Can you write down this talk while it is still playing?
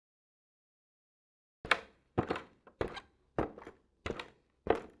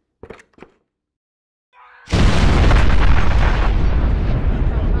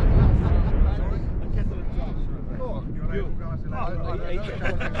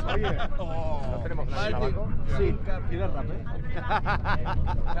Oye, ¿no tenemos nada de tabaco? Sí. ¿Quieres rapé?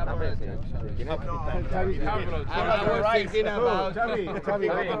 ¿Quién es? Xavi. Xavi,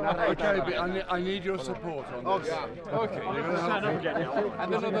 Okay, but I need your support on this. Okay, you're going to help me.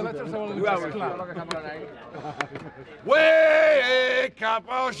 And then on the letters I want to just clap. Wake up,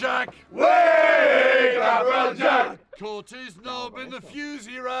 old Jack! Wake up, old Jack! Caught his knob in the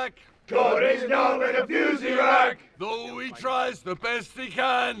fusee rack. Caught his knob in a fusee rack. Though he tries the best he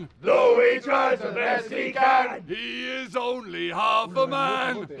can. Though he tries the best he can. He is only half a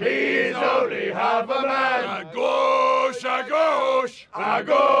man. He is only half a man. A gauche, a gauche. A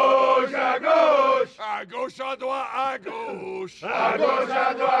gauche, a gauche. A gauche à droite, à gauche. A gauche,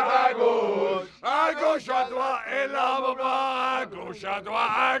 à droite, à gauche. À gauche, à droite, et lave-moi. À gauche, à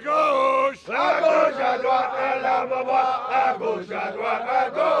droite, à gauche. À gauche, à droite, et lave-moi. À gauche, à droite, à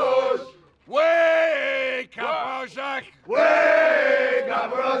gauche. Wake up, Jack! Wake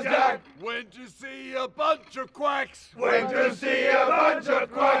up, Jack! Went to see a bunch of quacks. Went to see a bunch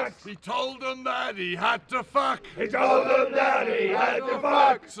of quacks. He told them that he had to fuck. He told them that he had to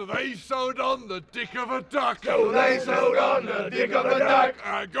fuck. So they sewed on the dick of a duck. So they sewed on the dick of a duck.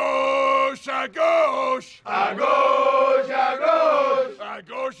 A gauche, a gauche. A gauche, a gauche. A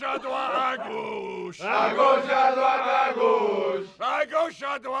gauche, à droite, à gauche. A gauche, à droite, à gauche. À gauche,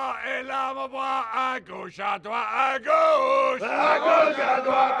 à droite, et lave-moi. À gauche, à droite, à gauche. À gauche, à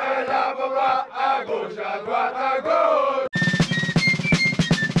droite, et lave-moi. À gauche, à droite, à gauche.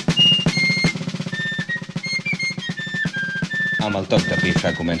 Amb el toc de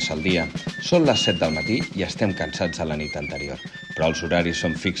pifra comença el dia. Són les 7 del matí i estem cansats de la nit anterior. Però els horaris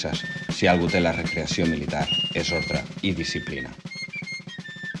són fixes. Si algú té la recreació militar, és ordre i disciplina.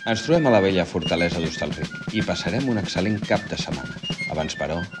 Ens trobem a la vella fortalesa d'Hostalric i passarem un excel·lent cap de setmana. Abans,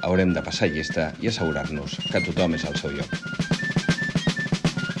 però, haurem de passar llista i assegurar-nos que tothom és al seu lloc.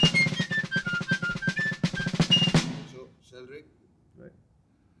 Hostalric,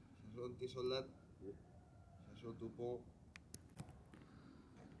 antisoldat, tupó,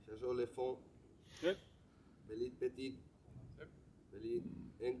 le fond, belit petit, belit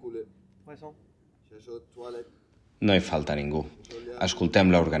encule, toilet. No hi falta ningú.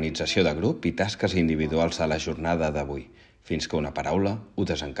 Escoltem l'organització de grup i tasques individuals de la jornada d'avui, fins que una paraula ho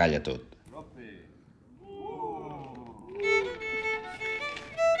desencalla tot.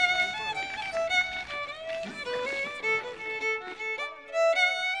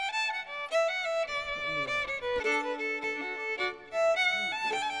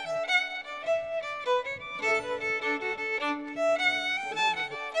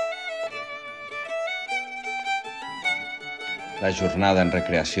 La jornada en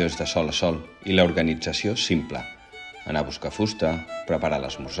recreació és de sol a sol i l'organització simple. Anar a buscar fusta, preparar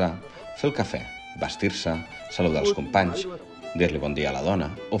l'esmorzar, fer el cafè, vestir-se, saludar els companys, dir-li bon dia a la dona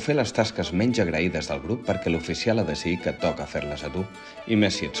o fer les tasques menys agraïdes del grup perquè l'oficial ha decidit que toca fer-les a tu, i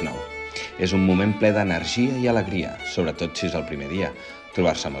més si ets nou. És un moment ple d'energia i alegria, sobretot si és el primer dia,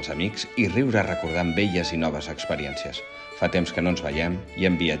 trobar-se amb els amics i riure recordant velles i noves experiències. Fa temps que no ens veiem i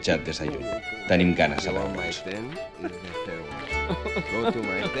hem viatjat des de lluny. Tenim ganes de veure'ns. Go to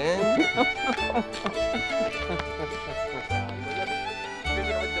my tent.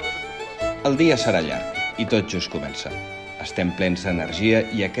 El dia serà llarg i tot just comença. Estem plens d'energia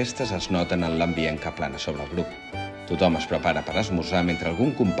i aquestes es noten en l'ambient que plana sobre el grup. Tothom es prepara per esmorzar mentre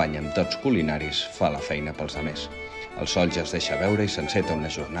algun company amb tots culinaris fa la feina pels altres. El sol ja es deixa veure i s'enceta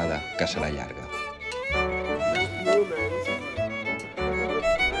una jornada que serà llarga.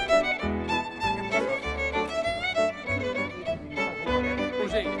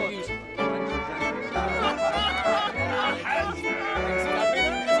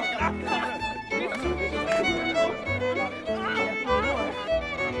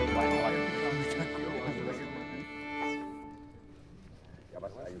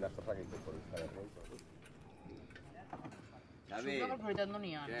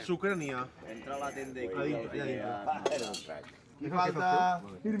 Sucre n'hi ha. Entra a la tenda Allà dintre. Me falta...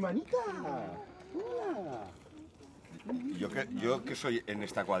 Hermanita. Yo que soy en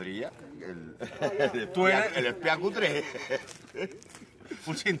esta cuadrilla, Tú eres- el espía cutre.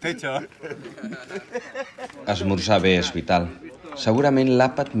 Un sin techo. Esmorzar bé és vital. Segurament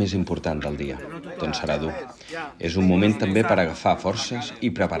l'àpat més important del dia, doncs serà dur. És un moment també per agafar forces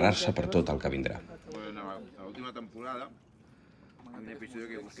i preparar-se per tot el que vindrà. La última temporada, un episodio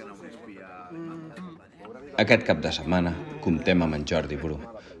que buscan a un espía. Aquest cap de setmana comptem amb en Jordi Bru,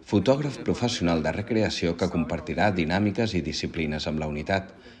 fotògraf professional de recreació que compartirà dinàmiques i disciplines amb la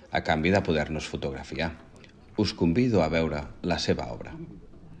unitat a canvi de poder-nos fotografiar. Us convido a veure la seva obra.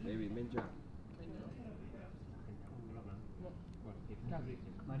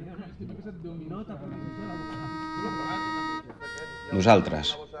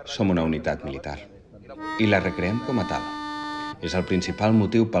 Nosaltres som una unitat militar i la recreem com a tal. És el principal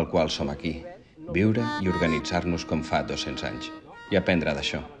motiu pel qual som aquí, viure i organitzar-nos com fa 200 anys i aprendre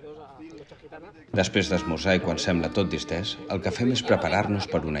d'això. Després d'esmorzar i quan sembla tot distès, el que fem és preparar-nos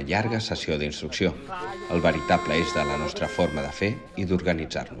per una llarga sessió d'instrucció, el veritable eix de la nostra forma de fer i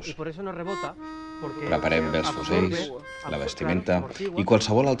d'organitzar-nos. Preparem bé els fusells, la vestimenta i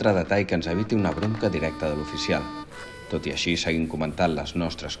qualsevol altre detall que ens eviti una bronca directa de l'oficial. Tot i així, seguim comentant les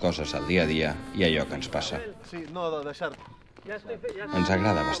nostres coses al dia a dia i allò que ens passa. Ens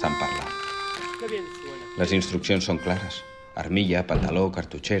agrada bastant parlar. Les instruccions són clares. Armilla, pantaló,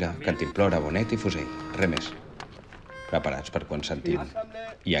 cartutxera, cantimplora, bonet i fusell. Res més. Preparats per quan sentim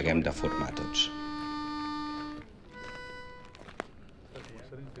i haguem de formar tots.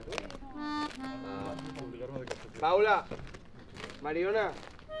 Paula, Mariona,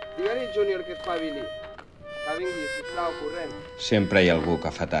 digue-li al Júnior que espavili. Que vingui, sisplau, corrent. Sempre hi ha algú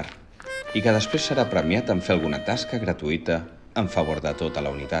que fa tard i que després serà premiat en fer alguna tasca gratuïta en favor de tota la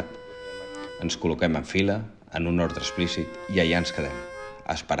unitat. Ens col·loquem en fila, en un ordre explícit, i allà ens quedem,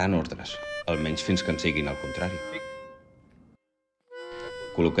 esperant ordres, almenys fins que ens diguin el contrari.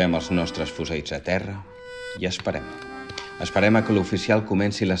 Col·loquem els nostres fusells a terra i esperem. Esperem a que l'oficial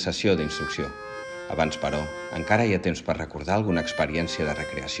comenci la sessió d'instrucció. Abans, però, encara hi ha temps per recordar alguna experiència de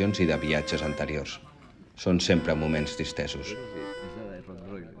recreacions i de viatges anteriors. Són sempre moments distesos.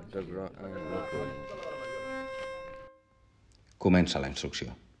 Comença la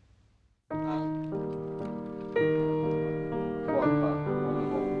instrucció.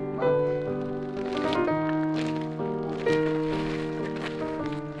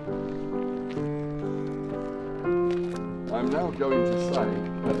 I'm now going to say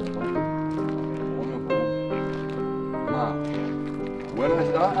when I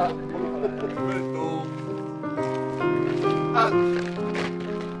start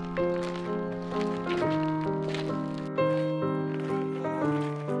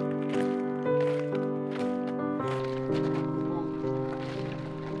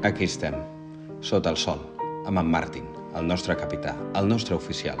Aquí estem, sota el sol, amb en Martin, el nostre capità, el nostre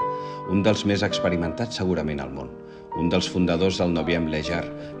oficial, un dels més experimentats segurament al món, un dels fundadors del 9è Leger,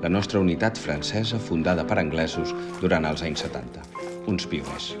 la nostra unitat francesa fundada per anglesos durant els anys 70. Uns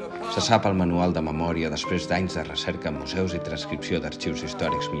pioners. Se sap el manual de memòria després d'anys de recerca en museus i transcripció d'arxius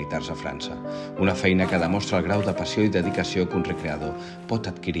històrics militars a França. Una feina que demostra el grau de passió i dedicació que un recreador pot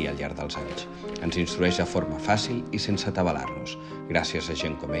adquirir al llarg dels anys. Ens instrueix de forma fàcil i sense atabalar-nos. Gràcies a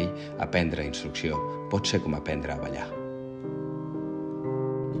gent com ell, aprendre instrucció pot ser com aprendre a ballar.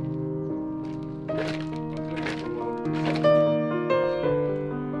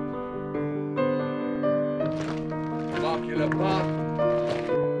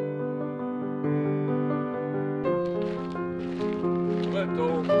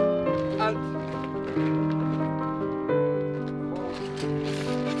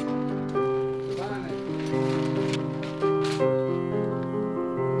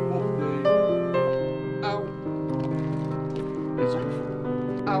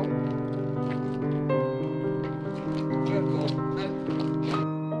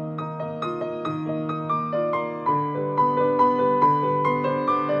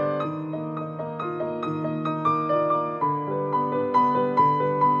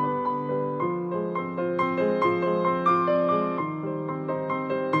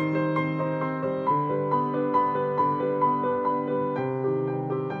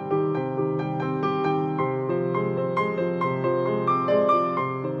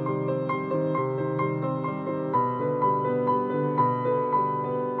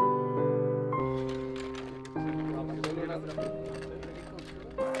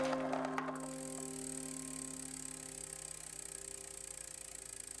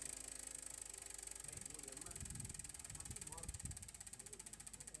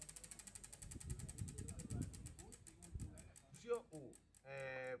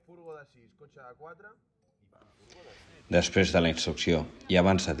 Furgo de 6, cotxe de 4. Després de la instrucció i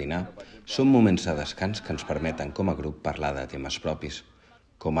abans de dinar, són moments de descans que ens permeten com a grup parlar de temes propis,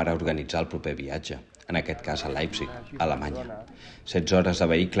 com ara organitzar el proper viatge, en aquest cas a Leipzig, Alemanya. 16 hores de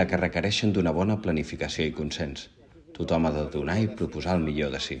vehicle que requereixen d'una bona planificació i consens. Tothom ha de donar i proposar el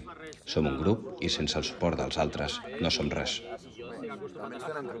millor de si. Som un grup i sense el suport dels altres no som res.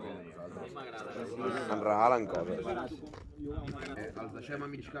 Ens regalen coses. Els deixem a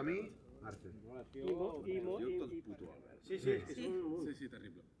mig camí. Sí,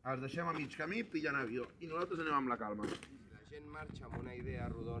 terrible. Els deixem a mig camí, pillen avió, i nosaltres anem amb la calma. La gent marxa amb una idea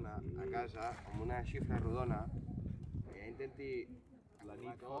rodona a casa, amb una xifra rodona, que ja intenti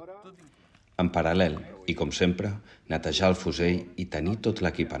En paral·lel, i com sempre, netejar el fusell i tenir tot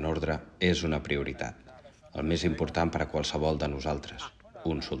l'equip en ordre és una prioritat. El més important per a qualsevol de nosaltres,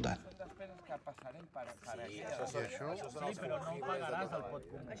 un soldat.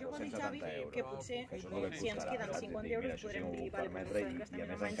 Això ho va dir Xavi, que potser si ens queden 50 euros podrem dir, vale, doncs podem gastar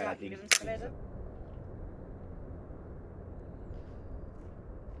més en menjar i més en cervesa.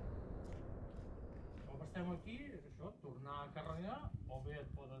 Com estem aquí, és això, tornar a carregar, o bé et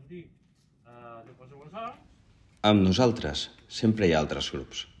poden dir de qualsevol sala. Amb nosaltres sempre hi ha altres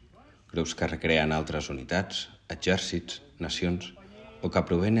grups. Grups que recreen altres unitats, exèrcits, nacions, o que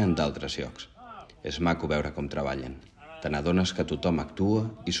provenen d'altres llocs. És maco veure com treballen. Te n'adones que tothom actua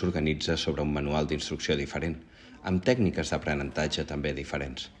i s'organitza sobre un manual d'instrucció diferent, amb tècniques d'aprenentatge també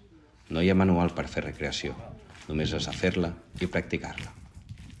diferents. No hi ha manual per fer recreació, només has de fer-la i practicar-la.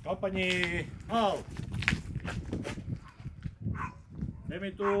 Compagnie, alt!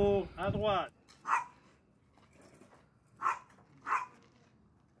 Demi-tour, à droite.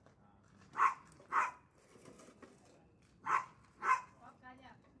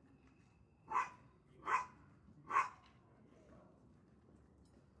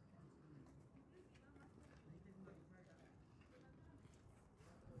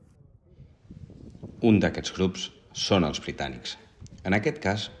 Un d'aquests grups són els britànics. En aquest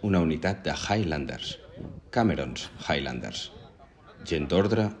cas, una unitat de Highlanders, Camerons Highlanders. Gent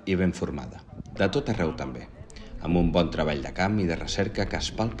d'ordre i ben formada, de tot arreu també, amb un bon treball de camp i de recerca que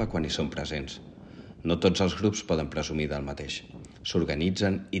es palpa quan hi són presents. No tots els grups poden presumir del mateix.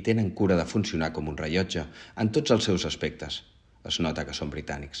 S'organitzen i tenen cura de funcionar com un rellotge en tots els seus aspectes. Es nota que són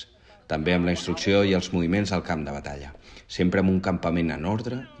britànics. També amb la instrucció i els moviments al camp de batalla, sempre amb un campament en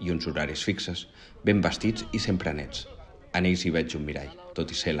ordre i uns horaris fixes, ben vestits i sempre nets. En ells hi veig un mirall,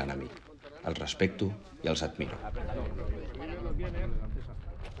 tot i ser l'enemic. Els respecto i els admiro.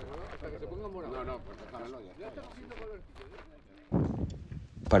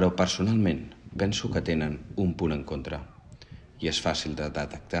 Però personalment penso que tenen un punt en contra. I és fàcil de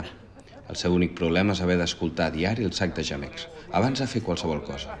detectar. El seu únic problema és haver d'escoltar a diari el sac de gemecs, abans de fer qualsevol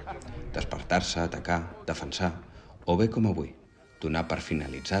cosa. Despertar-se, atacar, defensar, o bé com avui, donar per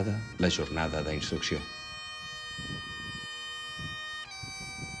finalitzada la jornada d'instrucció.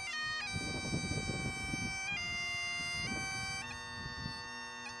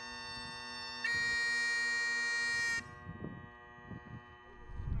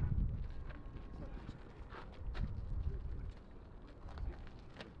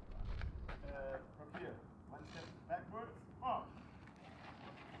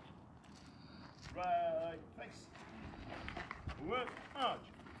 Right, face. Forward, march.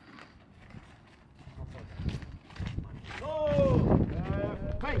 Go!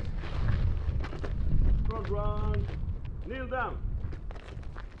 Face. Front run. Kneel down.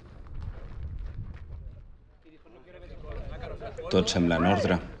 Tot sembla en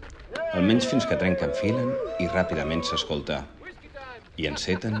ordre, almenys fins que trenquen filen i ràpidament s'escolta. I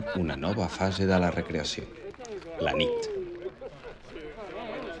enceten una nova fase de la recreació, la nit.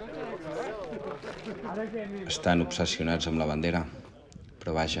 Estan obsessionats amb la bandera,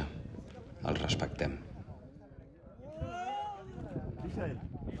 però vaja, els respectem.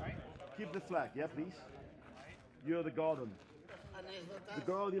 Keep the flag, yeah, please. You're the guardian. The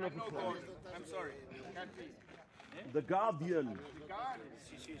guardian of the flag. I'm sorry, can't be. The Guardian.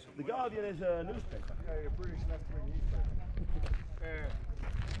 The Guardian is a newspaper. Yeah, you're British left-wing newspaper.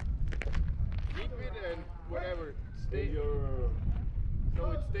 Keep it and whatever. Stay.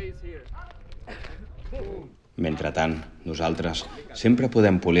 So it stays here. Mentrestant, nosaltres sempre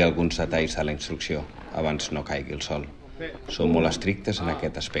podem polir alguns detalls de la instrucció abans no caigui el sol. Som molt estrictes en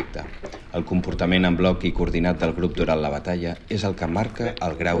aquest aspecte. El comportament en bloc i coordinat del grup durant la batalla és el que marca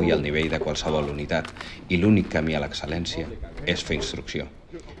el grau i el nivell de qualsevol unitat i l'únic camí a l'excel·lència és fer instrucció.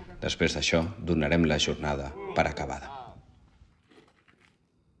 Després d'això, donarem la jornada per acabada.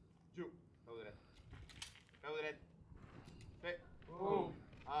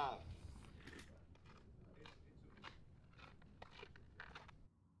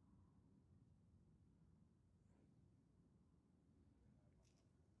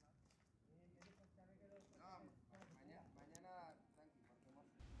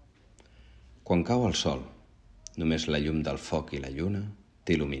 Quan cau el sol, només la llum del foc i la lluna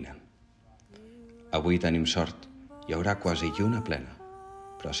t'il·luminen. Avui tenim sort, hi haurà quasi lluna plena,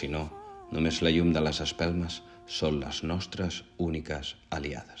 però si no, només la llum de les espelmes són les nostres úniques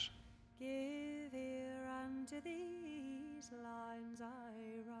aliades.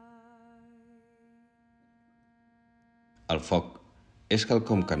 El foc és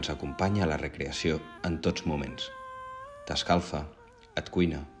quelcom que ens acompanya a la recreació en tots moments. T'escalfa, Et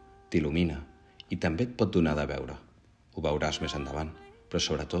cuina, t'il·lumina i també et pot donar de beure. Ho veuràs més endavant, però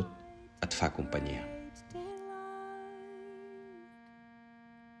sobretot et fa companyia.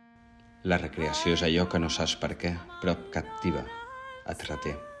 La recreació és allò que no saps per què, però et captiva, et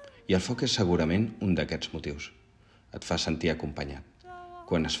reté. I el foc és segurament un d'aquests motius. Et fa sentir acompanyat.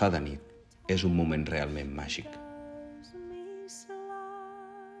 Quan es fa de nit, és un moment realment màgic.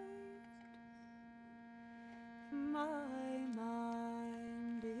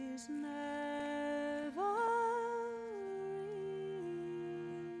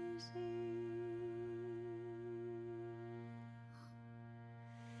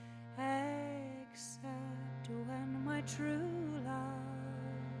 True love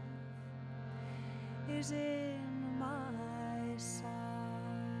is in my sight.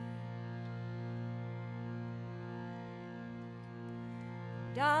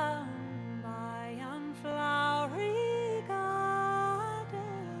 Down by yon flowery garden,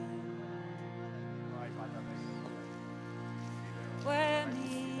 where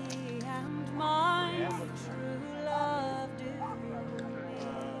me and my true love do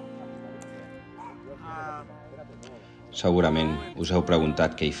Segurament us heu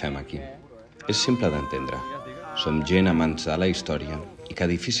preguntat què hi fem aquí. És simple d'entendre. Som gent amants de la història i que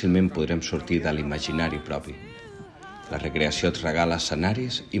difícilment podrem sortir de l'imaginari propi. La recreació et regala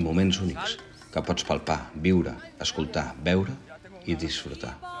escenaris i moments únics que pots palpar, viure, escoltar, veure i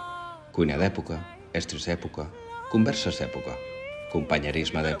disfrutar. Cuina d'època, estris d'època, converses d'època,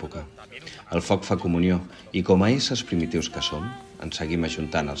 companyerisme d'època. El foc fa comunió i com a éssers primitius que som, ens seguim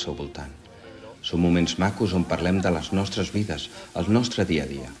ajuntant al seu voltant. Són moments macos on parlem de les nostres vides, el nostre dia a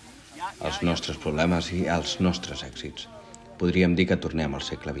dia, els nostres problemes i els nostres èxits. Podríem dir que tornem al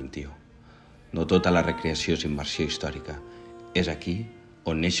segle XXI. No tota la recreació és immersió històrica. És aquí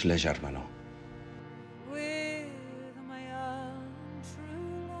on neix la germanor.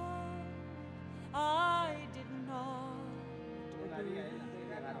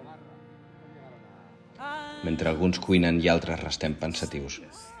 Mentre alguns cuinen i altres restem pensatius,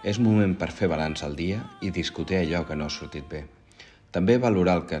 és moment per fer balanç al dia i discutir allò que no ha sortit bé. També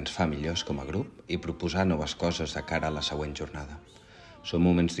valorar el que ens fa millors com a grup i proposar noves coses de cara a la següent jornada. Són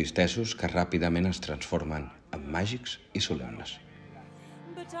moments distesos que ràpidament es transformen en màgics i solemnes.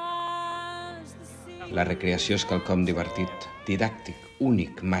 La recreació és quelcom divertit, didàctic,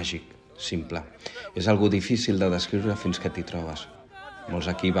 únic, màgic, simple. És algo difícil de descriure fins que t'hi trobes. Molts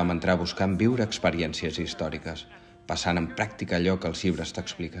aquí vam entrar buscant viure experiències històriques, passant en pràctica allò que els llibres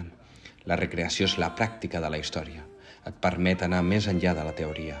t'expliquen. La recreació és la pràctica de la història. Et permet anar més enllà de la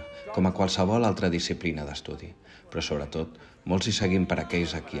teoria, com a qualsevol altra disciplina d'estudi. Però sobretot, molts hi seguim per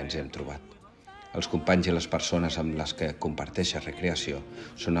aquells a qui ens hem trobat. Els companys i les persones amb les que comparteixes recreació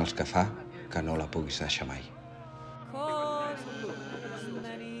són els que fa que no la puguis deixar mai.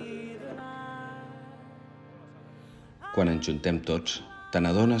 Quan ens juntem tots, te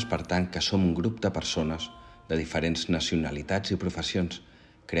n'adones, per tant, que som un grup de persones de diferents nacionalitats i professions,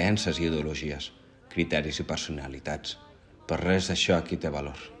 creences i ideologies, criteris i personalitats. Però res d'això aquí té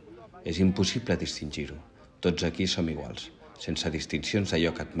valor. És impossible distingir-ho. Tots aquí som iguals, sense distincions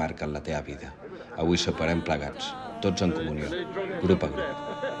d'allò que et marca en la teva vida. Avui separem plegats, tots en comunió, grup a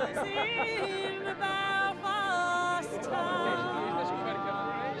grup.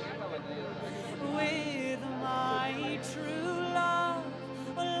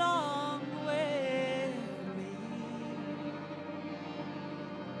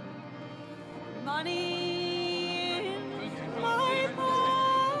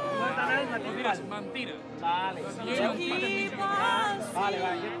 Mentira. Vale.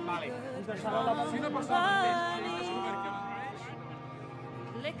 Vale. Si una persona menteix,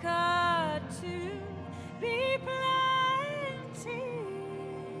 liquor to be plenty,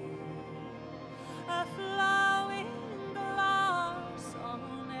 a flowing glass on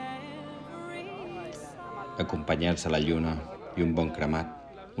every side. Acompanyats de la lluna i un bon cremat,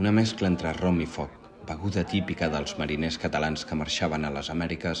 una mescla entre rom i foc, beguda típica dels mariners catalans que marxaven a les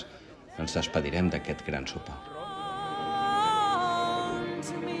Amèriques, ens despedirem d'aquest gran sopar.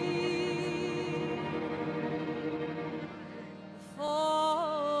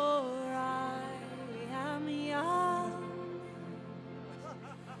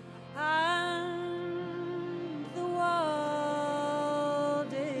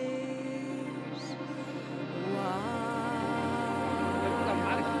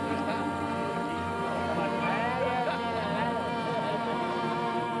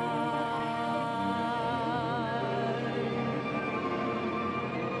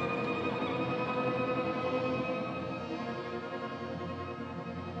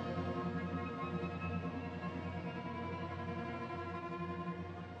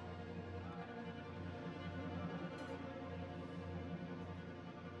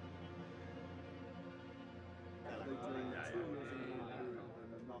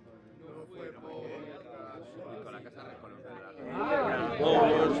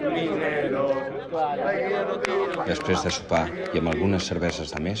 Després de sopar i amb algunes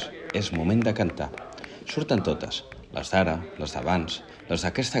cerveses de més, és moment de cantar. Surten totes, les d'ara, les d'abans, les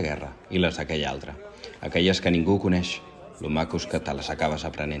d'aquesta guerra i les d'aquella altra. Aquelles que ningú coneix, lo macos que te les acabes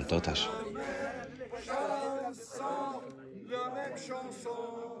aprenent totes.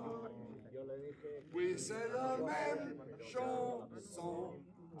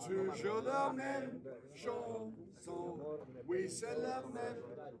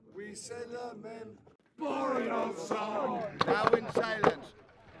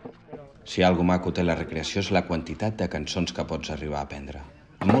 Si algo maco té la recreació és la quantitat de cançons que pots arribar a aprendre.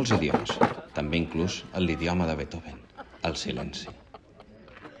 En molts idiomes, també inclús en l'idioma de Beethoven, el silenci.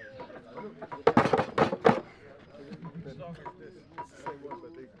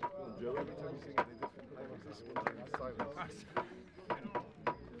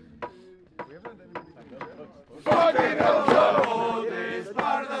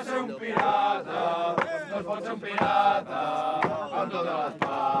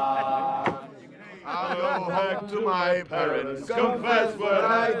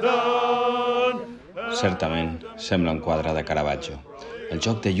 Certament, sembla un quadre de Caravaggio. El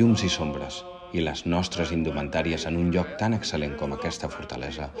joc de llums i sombres i les nostres indumentàries en un lloc tan excel·lent com aquesta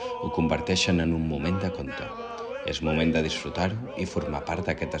fortalesa ho converteixen en un moment de conte. És moment de disfrutar-ho i formar part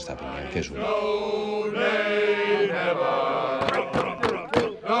d'aquest esdeveniment que és únic.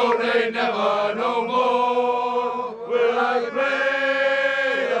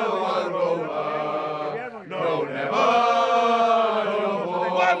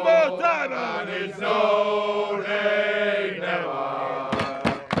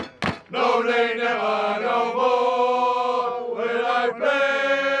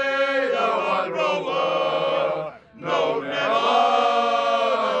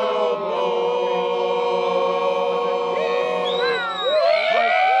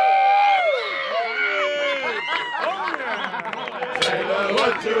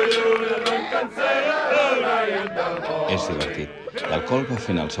 És divertit. L'alcohol va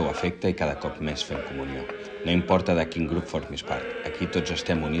fent el seu efecte i cada cop més fent comunió. No importa de quin grup formis part, aquí tots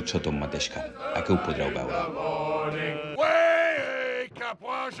estem units sota un mateix cant. Aquí ho podreu veure. Wake up,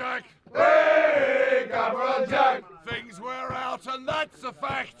 Wojak! Wake up, Wojak! Things wear out and that's a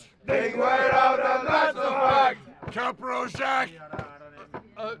fact! Things wear out and that's a fact! Cap Wojak!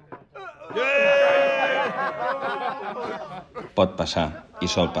 Pot passar, i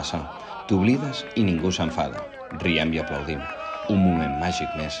sol passar. T'oblides i ningú s'enfada. Riem i aplaudim. Un moment màgic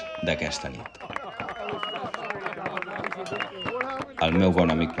més d'aquesta nit. El meu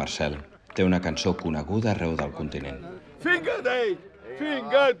bon amic Marcel té una cançó coneguda arreu del continent. Finger Day!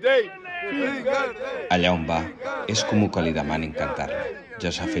 Finger Day! Finger Day! Allà on va, és comú que li demanin cantar-la.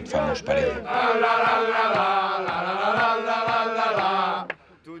 Ja s'ha fet famós per ella.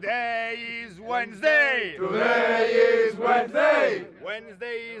 Today is Wednesday! Today is Wednesday!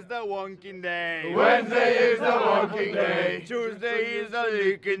 Wednesday is the wonking day! Wednesday is the wonking day! Tuesday is the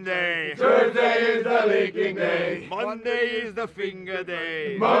leaking day! Tuesday is the leaking day! Monday is the finger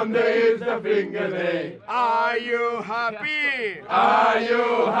day! Monday is the finger day! Are you happy? Are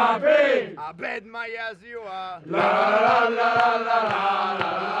you happy? I bet my ass you are! La la la la la la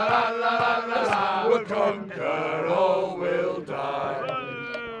la la la la la! We'll conquer or we'll die!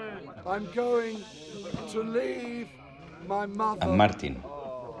 I'm going to leave my mother. En Martin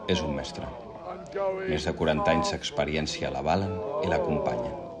és un mestre. Més de 40 anys d'experiència l'avalen i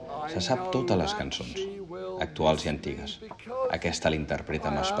l'acompanyen. Se sap totes les cançons, actuals i antigues. Aquesta l'interpreta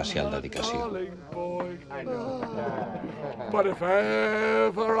amb especial dedicació. But if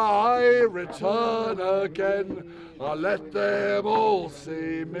ever I return again, I'll let them all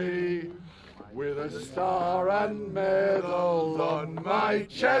see me. With a star and medal on my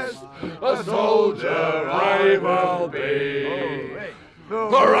chest, a soldier I will be.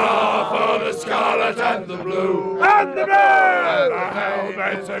 Hurrah for the scarlet and the blue! And the blue! And the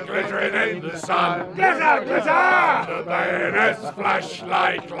helmets are glittering in the sun. Glitter, glitter! The bayonets flash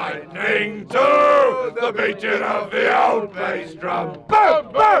like lightning to the beating of the old bass drum.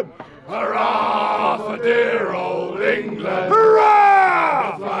 Boom, boom! Hurrah for dear old England!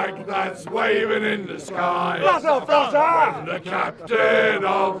 Hurrah! The flag that's waving in the sky. Flutter, flutter! When the captain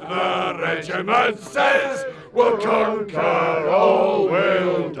of the regiment says, we'll conquer or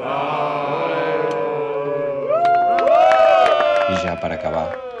we'll die. I ja per acabar,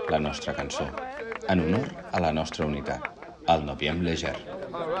 la nostra cançó, en honor a la nostra unitat, el 9è Leger.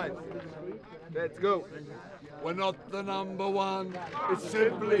 All right. Let's go. We're not the number one, it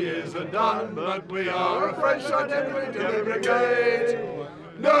simply isn't done, but we are a French scientific brigade.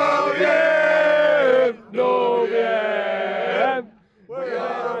 Neuvième, neuvième. We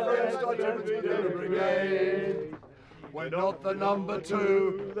are a French scientific brigade. We're not the number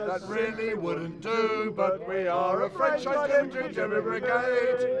two, that really wouldn't do, but we are a French scientific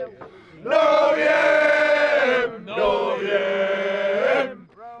brigade. Neuvième, neuvième.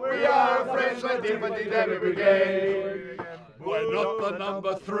 We are a French scientific brigade. We're not the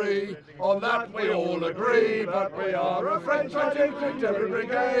number three, on that we all agree, but we are a French scientific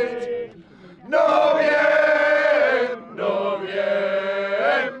brigade. Neuvième,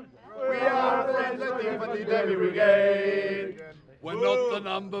 neuvième. We are a French scientific brigade. We're not the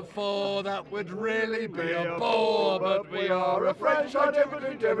number four, that would really be a bore, but we are a French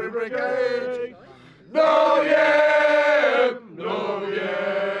scientific brigade. Neuvième,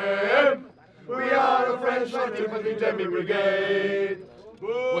 neuvième. We are a French scientific brigade.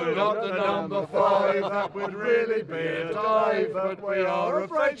 We're not the number five, that would really be a dive, but we are a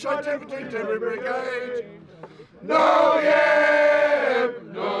French scientific brigade. Neuvième,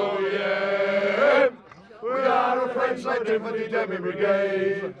 neuvième. We are a French scientific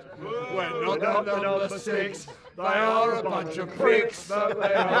brigade. We're not the number six, they are a bunch of pricks, but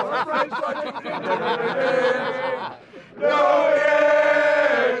they are a French scientific brigade.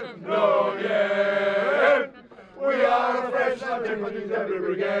 Neuvième, neuvième. We are a French scientific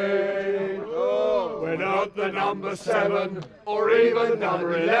brigade. We're not the number seven, or even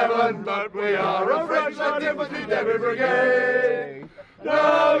number 11, but we are a French scientific brigade.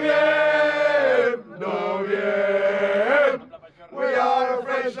 Neuvième, neuvième. We are a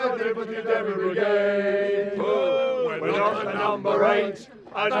French scientific brigade. We're not the number eight,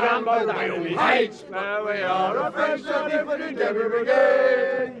 a number they all hate, but we are a French scientific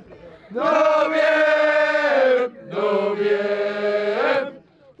brigade. Neuvième, neuvième.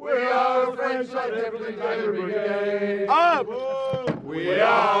 We are a French scientific brigade. Up! We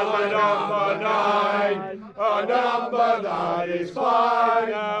are the number nine, a number that is fine.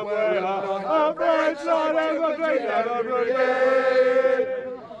 We are a French scientific brigade.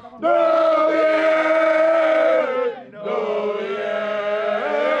 Neuvième,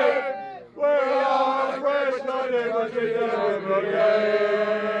 neuvième. We are a French scientific brigade.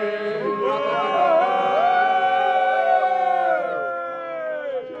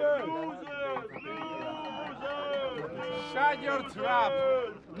 Shut your trap!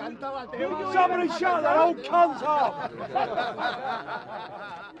 Somebody shut that old cunt up!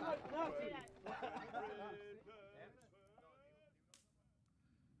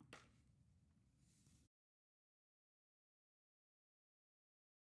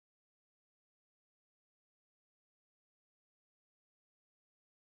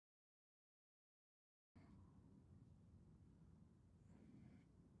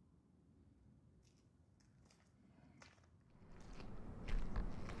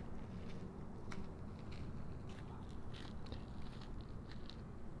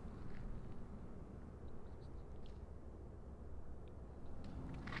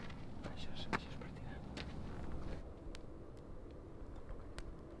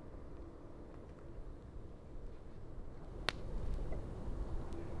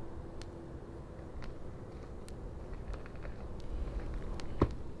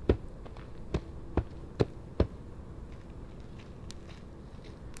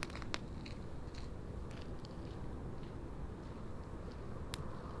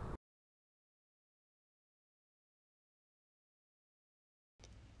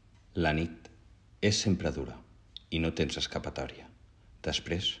 La nit és sempre dura i no tens escapatòria.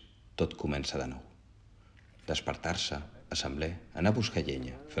 Després, tot comença de nou. Despertar-se, assembler, anar a buscar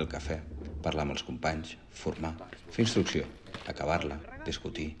llenya, fer el cafè, parlar amb els companys, formar, fer instrucció, acabar-la,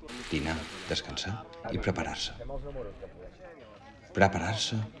 discutir, dinar, descansar i preparar-se.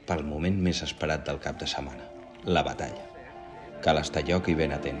 Preparar-se pel moment més esperat del cap de setmana, la batalla. Cal estar lloc i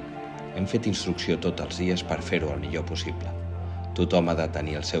ben atent. Hem fet instrucció tots els dies per fer-ho el millor possible. Tothom ha de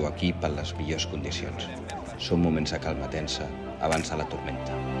tenir el seu equip en les millors condicions. Són moments de calma tensa abans de la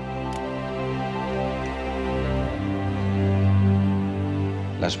tormenta.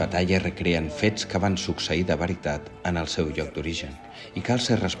 Les batalles recreen fets que van succeir de veritat en el seu lloc d'origen i cal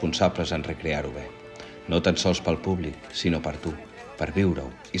ser responsables en recrear-ho bé. No tan sols pel públic, sinó per tu, per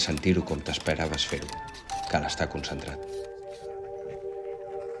viure-ho i sentir-ho com t'esperaves fer-ho. Cal estar concentrat.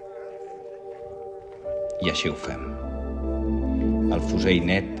 I així ho fem. El fusell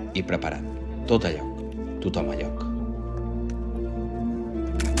net i preparat. Tot a lloc. Tothom a lloc.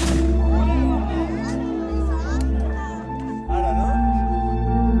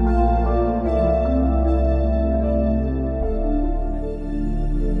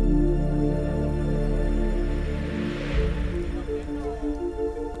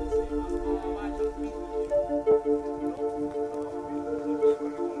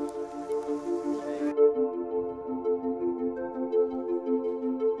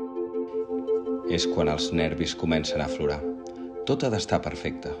 És quan els nervis comencen a aflorar. Tot ha d'estar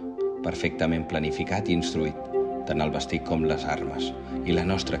perfecte, perfectament planificat i instruït, tant el vestit com les armes, i la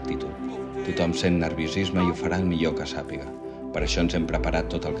nostra actitud. Tothom sent nerviosisme i ho farà el millor que sàpiga. Per això ens hem preparat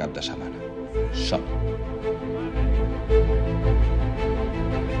tot el cap de setmana. Som!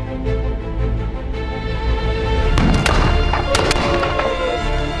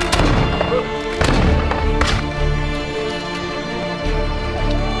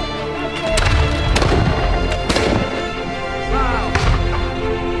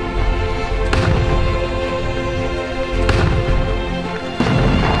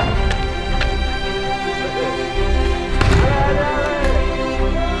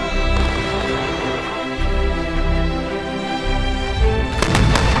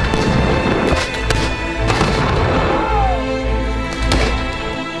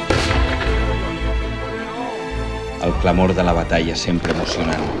 El clamor de la batalla sempre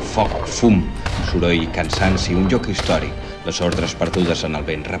emocionant. Foc, fum, soroll, cansanci, un lloc històric. Les ordres perdudes en el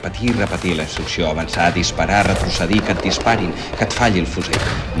vent. Repetir i repetir la instrucció. Avançar, disparar, retrocedir, que et disparin, que et falli el fusell.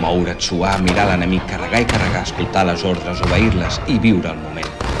 Moure't, suar, mirar l'enemic, carregar i carregar, escoltar les ordres, obeir-les i viure el moment.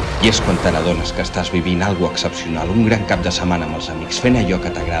 I és quan te n'adones que estàs vivint alguna excepcional, un gran cap de setmana amb els amics, fent allò que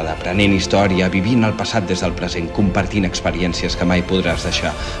t'agrada, aprenent història, vivint el passat des del present, compartint experiències que mai podràs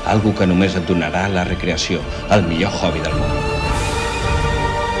deixar, algo que només et donarà la recreació, el millor hobby del món.